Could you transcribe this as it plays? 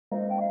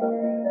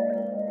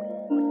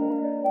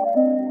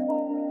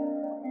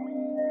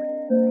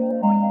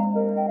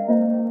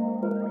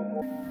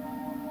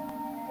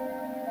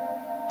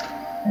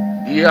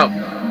Yep,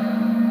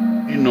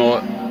 you know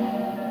it.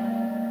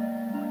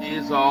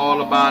 It's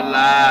all about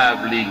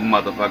LiveLeak,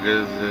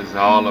 motherfuckers. It's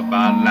all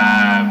about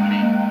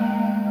LiveLeak.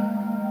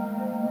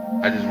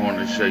 I just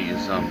wanted to show you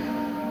something.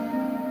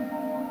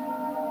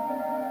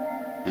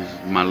 This is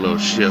my little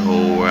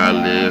shithole where I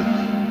live.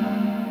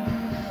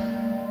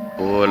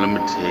 Boy, let me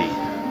tell you.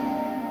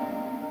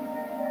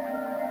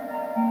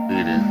 Look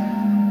at this.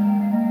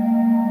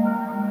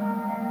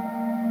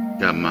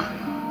 Got my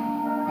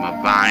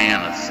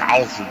Vienna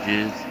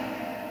sausages.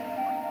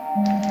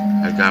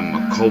 I got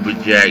my Kobe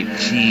Jack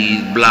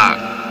cheese block.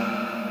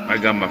 I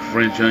got my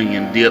French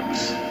onion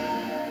dips.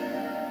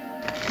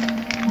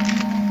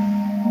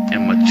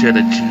 And my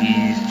cheddar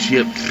cheese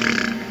chips.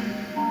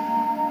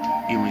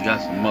 Even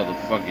got some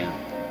motherfucking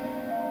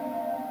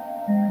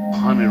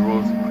honey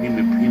roast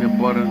creamy peanut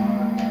butter.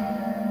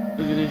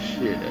 Look at this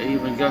shit. I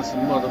even got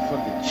some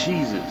motherfucking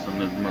cheezzetts on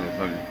this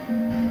motherfucker.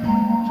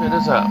 Check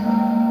this out.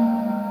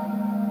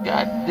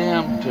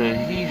 Goddamn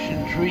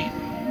Tahitian treat.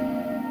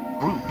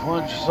 Fruit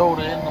punch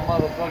soda in the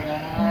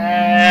motherfucking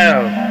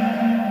house.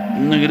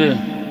 Look at this.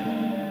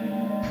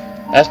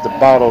 That's the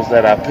bottles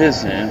that I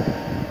piss in.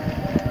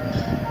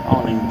 I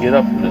don't even get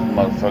up from this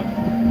motherfucker.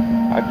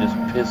 I just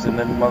piss in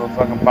that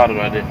motherfucking bottle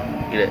right there.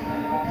 Look at that.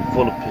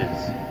 Full of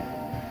piss.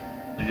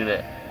 Look at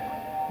that.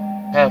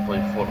 Halfway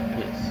full of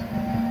piss.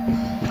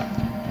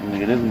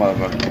 Look at this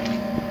motherfucker.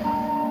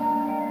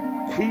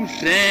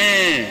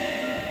 CruuuuuuuuzAAAAAAN.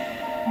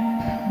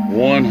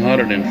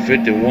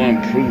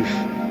 151 proof.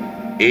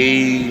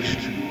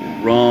 Aged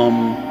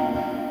rum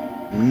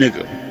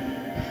nigga.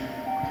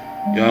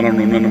 Y'all don't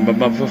know nothing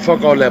about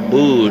fuck all that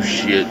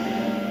bullshit.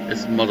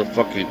 It's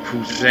motherfucking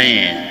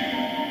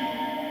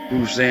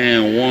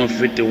CruuuuuuuuzAAAAAN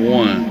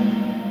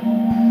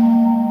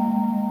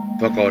 151.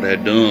 Fuck all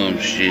that dumb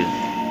shit.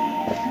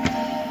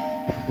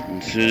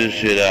 And see this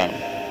shit out.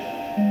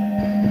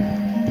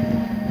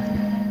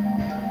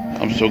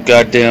 I'm so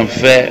goddamn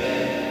fat.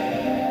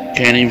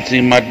 Can't even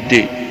see my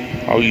dick.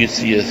 All you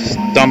see is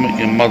stomach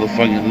and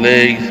motherfucking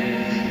legs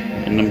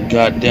and them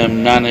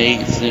goddamn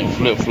 98-cent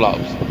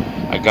flip-flops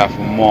I got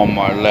from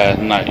Walmart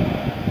last night.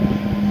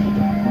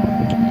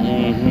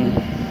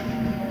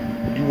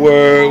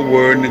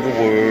 Word, nigga,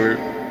 word,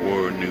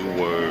 nigga,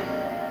 word.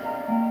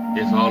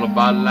 It's all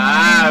about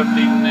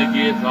LiveLeak,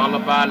 nigga. It's all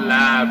about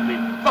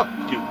LiveLeak. Fuck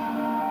you.